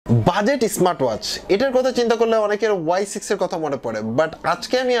Budget smart watch এটার কথা চিন্তা করলে অনেকের Y6 এর কথা মনে পড়ে, বাট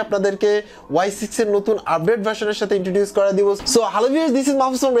আজকে আমি আপনাদেরকে Y6 এর নতুন আপডেট ভার্সনের সাথে ইন্ট্রোডিউস করে দিব। So hello viewers, this is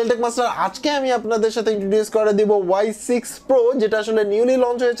Mahfuz from RealTech master. আজকে আমি আপনাদের সাথে ইন্ট্রোডিউস করে দিব Y6 Pro, যেটা আসলে নিউলি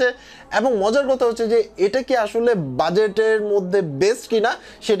লঞ্চ হয়েছে। এবং মজার কথা হচ্ছে যে এটা কি আসলে বাজেটের মধ্যে বেস্ট কিনা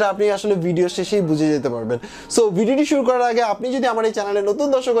সেটা আপনি আসলে ভিডিও শেষেই বুঝে যেতে পারবেন। সো ভিডিওটি শুরু করার আগে আপনি যদি আমার এই চ্যানেলে নতুন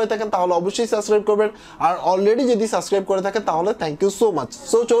দর্শক হয়ে থাকেন তাহলে অবশ্যই সাবস্ক্রাইব করবেন, আর অলরেডি যদি সাবস্ক্রাইব করে থাকেন তাহলে thank you so much.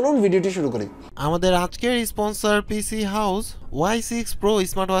 So চলুন ভিডিওটি শুরু করি। আমাদের আজকের স্পন্সর পিসি হাউস Y6 Pro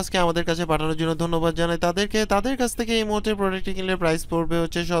স্মার্ট ওয়াচকে আমাদের কাছে পাঠানোর জন্য ধন্যবাদ জানাই তাদেরকে। তাদের কাছ থেকে এই মুহূর্তে প্রোডাক্টটি কিনলে প্রাইস পড়বে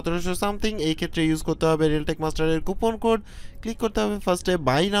হচ্ছে 1700 সামথিং। এই ক্ষেত্রে ইউজ করতে হবে RealTech মাস্টারের কুপন কোড, ক্লিক করতে হবে ফার্স্টে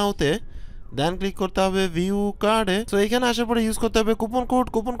বাই নাওতে, দেন ক্লিক করতে হবে ভিউ কার্ডে। তো এখানে আসার পরে ইউজ করতে হবে কুপন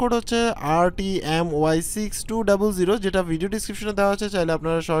কোড হচ্ছে RTMY6200, যেটা ভিডিও ডিসক্রিপশনে দেওয়া আছে। চাইলে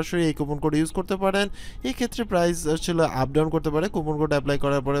আপনারা সরাসরি এই কুপন কোড ইউজ করতে পারেন। এই ক্ষেত্রে প্রাইস ছিল আপ ডাউন করতে পারে। কুপন কোড অ্যাপ্লাই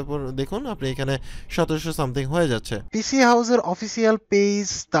করার পরে দেখুন আপনি এখানে 1700 সামথিং হয়ে যাচ্ছে। পিসি হাউসের অফিসিয়াল পেজ,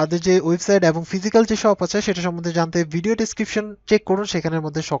 তাদের যে ওয়েবসাইট এবং ফিজিক্যাল যে শপ আছে সেটা সম্বন্ধে জানতে ভিডিও ডেসক্রিপশন চেক করুন, সেখানের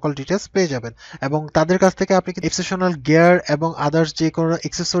মধ্যে সকল ডিটেলস পেয়ে যাবেন। এবং তাদের কাছ থেকে আপনি এক্সেপশনাল গিয়ার এবং আদার্স যে কোনো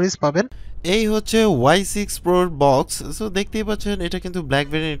অ্যাকসেসরিজ পাবেন। এই হচ্ছে Y6 Pro বক্স। সো দেখতেই পাচ্ছেন এটা কিন্তু ব্ল্যাক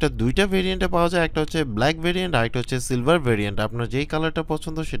ভেরিয়েন্ট। এটা দুইটা ভেরিয়েন্টে পাওয়া যায়, একটা হচ্ছে ব্ল্যাক ভেরিয়েন্ট আর একটা হচ্ছে সিলভার ভেরিয়েন্ট। আপনার যেই কালারটা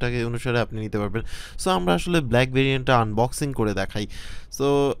পছন্দ সেটাকে অনুসারে আপনি নিতে পারবেন। সো আমরা আসলে ব্ল্যাক ভেরিয়েন্টটা আনবক্সিং করে দেখাই। সো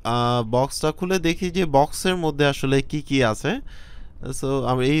বক্সটা খুলে দেখি যে বক্সের মধ্যে আসলে কি কি আছে। সো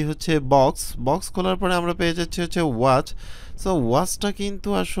এই হচ্ছে বক্স খোলার পরে আমরা পেয়ে যাচ্ছি হচ্ছে ওয়াচ। সো ওয়াচটা কিন্তু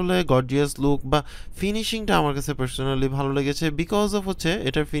আসলে গর্জিয়াস লুক বা ফিনিশিংটা আমার কাছে পার্সোনালি ভালো লেগেছে, বিকজ অফ হচ্ছে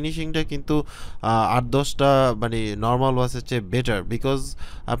এটার ফিনিশিংটা কিন্তু 8-10টা মানে নর্মাল ওয়াচের চেয়ে বেটার। বিকজ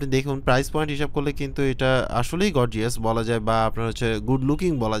আপনি দেখুন প্রাইস পয়েন্ট হিসাব করলে কিন্তু এটা আসলেই গর্জিয়াস বলা যায়, বা আপনার হচ্ছে গুড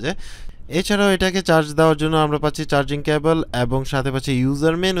লুকিং বলা যায়। এছাড়াও এটাকে চার্জ দেওয়ার জন্য আমরা পাচ্ছি চার্জিং কেবল এবং সাথে পাচ্ছি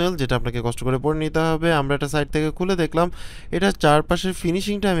ইউজার ম্যানুয়াল, যেটা আপনাকে কষ্ট করে পড়ে নিতে হবে। আমরা এটা সাইড থেকে খুলে দেখলাম। এটা চারপাশের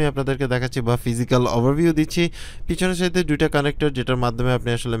ফিনিশিংটা আমি আপনাদেরকে দেখাচ্ছি বা ফিজিক্যাল ওভারভিউ দিচ্ছি। পিছনের সাইডে দুইটা কানেক্টর, যেটার মাধ্যমে আপনি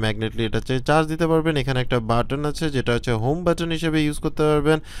আসলে ম্যাগনেটলি এটা চার্জ দিতে পারবেন। এখানে একটা বাটন আছে যেটা হচ্ছে হোম বাটন হিসেবে ইউজ করতে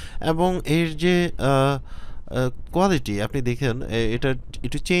পারবেন। এবং এর যে কোয়ালিটি আপনি দেখেন, এটা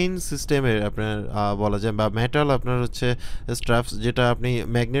একটু চেইন সিস্টেমের আপনার বলা যায়, বা মেটাল আপনার হচ্ছে স্ট্র্যাপস, যেটা আপনি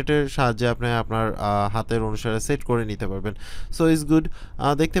ম্যাগনেটের সাহায্যে আপনি আপনার হাতের অনুসারে সেট করে নিতে পারবেন। So is good.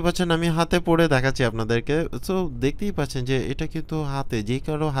 দেখতে পাচ্ছেন আমি হাতে পরে দেখাচ্ছি আপনাদেরকে। সো দেখতেই পাচ্ছেন যে এটা কিন্তু হাতে, যে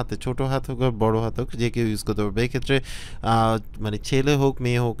কারো হাতে, ছোট হাত হোক আর বড় হাত হোক, যে কেউ ইউজ করতে পারবে। এক্ষেত্রে মানে ছেলে হোক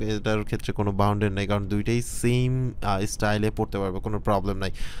মেয়ে হোক এটার ক্ষেত্রে কোনো বাউন্ডারি নেই, কারণ দুইটাই সেম স্টাইলে পড়তে পারবে, কোনো প্রবলেম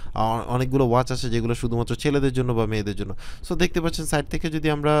নাই। অনেকগুলো ওয়াচ আছে যেগুলো শুধুমাত্র ছেলেদের জন্য বা মেয়েদের জন্য। সো দেখতে পাচ্ছেন সাইড থেকে যদি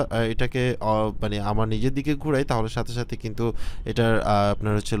আমরা এটাকে মানে আমার নিজের দিকে ঘুরাই তাহলে সাথে সাথে কিন্তু এটার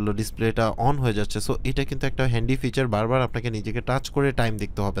আপনার হচ্ছে ডিসপ্লেটা অন হয়ে যাচ্ছে। সো এটা কিন্তু একটা হ্যান্ডি ফিচার, বারবার আপনাকে নিজেকে টাচ করে টাইম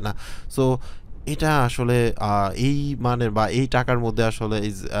দেখতে হবে না। সো এটা আসলে এই মানের বা এই টাকার মধ্যে আসলে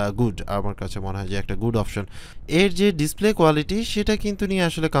ইজ গুড। আমার কাছে মনে হয় যে একটা গুড অপশন। এর যে ডিসপ্লে কোয়ালিটি সেটা কিন্তু নিয়ে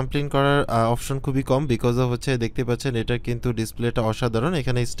আসলে কমপ্লেন করার অপশন খুবই কম, বিকজ অফ হচ্ছে দেখতে পাচ্ছেন এটা কিন্তু ডিসপ্লেটা অসাধারণ।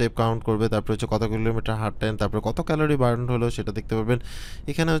 এখানে স্টেপ কাউন্ট করবে, তারপর হচ্ছে কত কিলোমিটার হাঁটলেন, তারপর কত ক্যালোরি বার্ন হলো সেটা দেখতে পারবেন।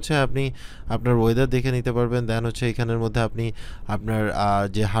 এখানে হচ্ছে আপনি আপনার ওয়েদার দেখে নিতে পারবেন। দেন হচ্ছে এখানের মধ্যে আপনি আপনার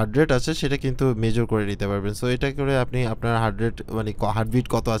যে হার্ট রেট আছে সেটা কিন্তু মেজর করে নিতে পারবেন। সো এটা করে আপনি আপনার হার্ট রেট মানে হার্টবিট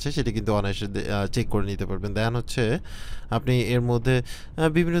কত আছে সেটা কিন্তু অনায়াসে চেক করে নিতে পারবেন। দেন হচ্ছে আপনি এর মধ্যে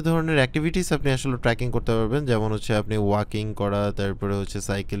বিভিন্ন ধরনের অ্যাক্টিভিটিস আপনি আসলে ট্র্যাকিং করতে পারবেন, যেমন হচ্ছে আপনি ওয়াকিং করা, তারপরে হচ্ছে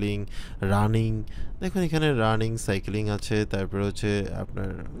সাইকেলিং, রানিং। দেখুন এখানে রানিং, সাইকেলিং আছে, তারপরে হচ্ছে আপনার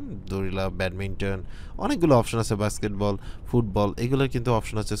দৌড়িলা, ব্যাডমিন্টন, অনেকগুলো অপশন আছে, বাস্কেটবল, ফুটবল, এগুলোর কিন্তু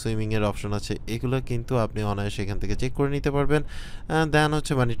অপশন আছে, সুইমিংয়ের অপশন আছে। এগুলো কিন্তু আপনি অনায়াসে এখান থেকে চেক করে নিতে পারবেন। দেন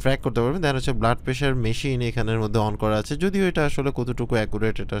হচ্ছে মানে ট্র্যাক করতে পারবেন। দেন হচ্ছে ব্লাড প্রেশার মেশিন এখানের মধ্যে অন করা আছে, যদিও এটা আসলে কতটুকু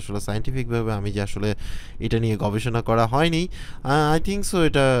অ্যাকুরেট এটা আসলে সায়েন্টিফিকভাবে আমি যে আসলে এটা নিয়ে গবেষণা করা হয়নি। আই থিঙ্ক সো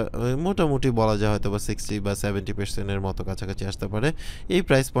এটা মোটামুটি বলা যায় হয়তো বা 60 বা 70% মতো কাছাকাছি আসতে পারে। এই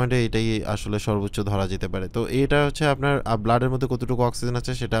প্রাইস পয়েন্টে এটাই আসলে সর্বোচ্চ ধরা যেতে পারে। তো এটা হচ্ছে আপনার ব্লাডের মধ্যে কতটুকু অক্সিজেন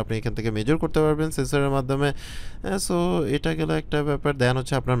আছে সেটা আপনি এখান থেকে মেজর করতে পারবেন সেন্সরের মাধ্যমে। সো এটা গেল একটা ব্যাপার। দেন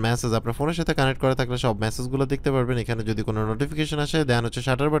হচ্ছে আপনার মেসেজ, আপনার ফোনের সাথে কানেক্ট করা থাকলে সব মেসেজগুলো দেখতে পারবেন। এখানে যদি কোনো নোটিফিকেশন আসে দেন হচ্ছে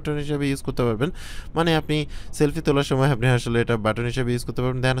শাটার বাটন হিসেবে ইউজ করতে পারবেন, মানে আপনি সেলফি তোলার সময় আপনি আসলে এটা বাটন হিসেবে ইউজ করতে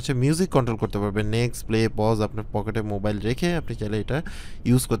পারবেন। দেন হচ্ছে মিউজিক কন্ট্রোল করতে পারবেন, নেক্সট, প্লে, পজ, আপনার পকেটে মোবাইল রেখে আপনি চাইলে এটা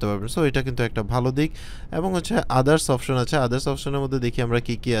ইউজ করতে পারবেন। সো এটা কিন্তু একটা ভালো দিক। এবং হচ্ছে আদার্স অপশন আছে। আদার্স অপশনের মধ্যে দেখি আমরা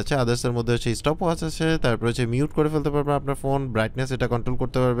কী কী আছে। আদার্সের মধ্যে হচ্ছে স্টপ ওয়াচ আছে, তারপরে হচ্ছে মিউট করে ফেলতে পারবেন আপনার ফোন, ব্রাইটনেস এটা কন্ট্রোল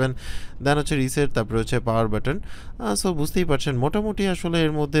করতে পারবেন। দেন হচ্ছে রিসেট, তারপরে হচ্ছে পাওয়ার বাটন। সো বুঝতেই পারছেন মোটামুটি আসলে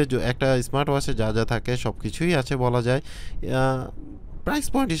এর মধ্যে একটা স্মার্ট ওয়াচে যা যা থাকে সব কিছুই আছে বলা যায়। প্রাইস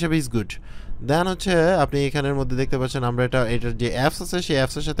পয়েন্ট হিসেবে ইজ গুড। দেন হচ্ছে আপনি এখানের মধ্যে দেখতে পাচ্ছেন আমরা এটার যে অ্যাপস আছে সেই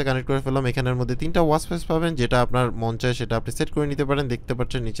অ্যাপসের সাথে কানেক্ট করে ফেললাম। এখানের মধ্যে 3টা ওয়াচ ফেস পাবেন, যেটা আপনার মন চায় সেটা আপনি সেট করে নিতে পারেন। দেখতে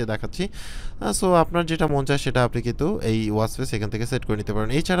পাচ্ছেন নিচে দেখাচ্ছি। সো আপনার যেটা মন চায় সেটা আপনি কিন্তু এই ওয়াচ ফেস এখান থেকে সেট করে নিতে পারেন।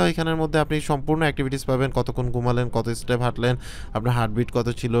 এছাড়াও এখানের মধ্যে আপনি সম্পূর্ণ অ্যাক্টিভিটিস পাবেন, কতক্ষণ ঘুমালেন, কত স্টেপ হাঁটলেন, আপনার হার্টবিট কত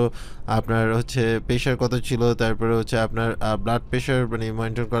ছিল, আপনার হচ্ছে প্রেশার কত ছিল, তারপরে হচ্ছে আপনার ব্লাড প্রেশার মানে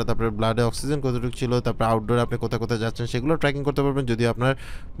মেনটেন করা, তারপরে ব্লাডে অক্সিজেন কতটুকু ছিল, তারপরে আউটডোরে আপনি কোথায় কোথায় যাচ্ছেন সেগুলো ট্র্যাকিং করতে পারবেন যদি আপনার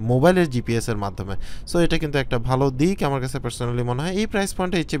মোবাইলের জিপিএসের মাধ্যমে। সো এটা কিন্তু একটা ভালো দিক আমার কাছে পার্সোনালি মনে হয়। এই প্রাইস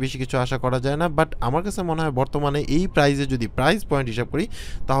পয়েন্টে ইচ্ছে বেশি কিছু আশা করা যায় না, বাট আমার কাছে মনে হয় বর্তমানে এই প্রাইসে যদি প্রাইস পয়েন্ট হিসাব করি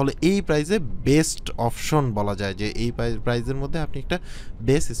তাহলে এই প্রাইসে বেস্ট অপশন বলা যায়, যে এই প্রাইসের মধ্যে আপনি একটা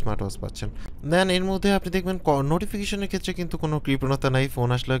বেস্ট স্মার্ট ওয়াচ পাচ্ছেন। দেন এর মধ্যে আপনি দেখবেন নোটিফিকেশনের ক্ষেত্রে কিন্তু কোনো কৃপণতা নাই, ফোন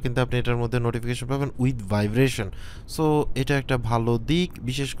আসলেও কিন্তু আপনি এটার মধ্যে নোটিফিকেশন পাবেন উইথ ভাইব্রেশন। সো এটা একটা ভালো দিক,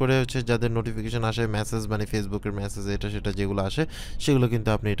 বিশেষ করে হচ্ছে যাদের নোটিফিকেশন আসে মেসেজ মানে ফেসবুকের মেসেজ এটা সেটা যেগুলো আসে সেগুলো কিন্তু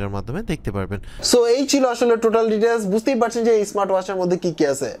আপনি এটার মাধ্যমে দেখতে পারবেন। সো এই ছিল আসলে টোটাল ডিটেইলস। বুঝতেই পারছেন যে এই স্মার্ট ওয়াচের মধ্যে কি কি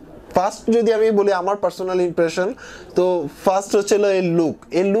আছে। ফার্স্ট যদি আমি বলি আমার পার্সোনাল ইমপ্রেশন, তো ফার্স্ট হচ্ছিল এই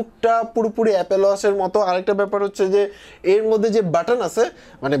লুকটা পুরোপুরি অ্যাপেল ওয়াচের মতো। আরেকটা ব্যাপার হচ্ছে যে এর মধ্যে যে বাটন আছে,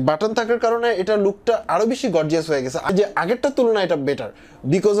 মানে বাটন থাকার কারণে এটা লুকটা আরো বেশি গর্জিয়াস হয়ে গেছে, আর যে আগেরটার তুলনায় এটা বেটার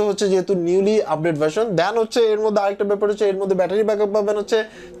বিকজ হচ্ছে যেহেতু নিউলি আপডেট ভার্সন। দেন হচ্ছে এর মধ্যে আরেকটা ব্যাপার হচ্ছে এর মধ্যে ব্যাটারি ব্যাকআপ পাবেন হচ্ছে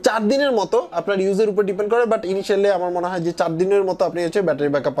 4 দিনের মতো, আপনার ইউজের উপর ডিপেন্ড করে, বাট ইনিশিয়ালি আমার মনে হয় যে 4 দিনের মতো আপনি হচ্ছে ব্যাটারি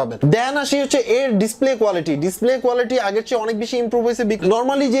ব্যাকআপ পাবেন। দেন আসি হচ্ছে এর ডিসপ্লে কোয়ালিটি আগের চেয়ে অনেক বেশি ইমপ্রুভ হয়েছে।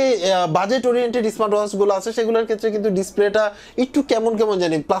 নর্মালি যে বাজেট ওরিয়েন্টেড স্মার্ট ওয়াচ গুলো আছে সেগুলোর ক্ষেত্রে কিন্তু ডিসপ্লেটা একটু কেমন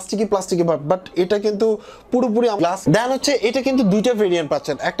জানি প্লাস্টিকি ভাব, বাট এটা কিন্তু পুরোপুরি গ্লাস। দেন হচ্ছে এটা কিন্তু 2টা ভেরিয়েন্ট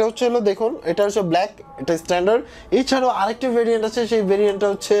পাচ্ছেন, একটা হচ্ছে হলো দেখুন এটা হচ্ছে ব্ল্যাক, এটা স্ট্যান্ডার্ড। এছাড়াও আরেকটা ভেরিয়েন্ট আছে, সেই ভেরিয়েন্টটা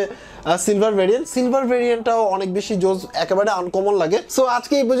হচ্ছে সিলভার ভেরিয়েন্টটাও অনেক বেশি জোস, একেবারে আনকমন লাগে। সো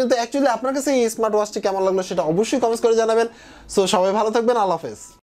আজকে এই পর্যন্ত। অ্যাকচুয়ালি আপনার কাছে এই স্মার্ট ওয়াচটি কেমন লাগলো সেটা অবশ্যই কমেন্টস করে জানাবেন। সো সবাই ভালো থাকবেন, আল্লাহ হাফেজ।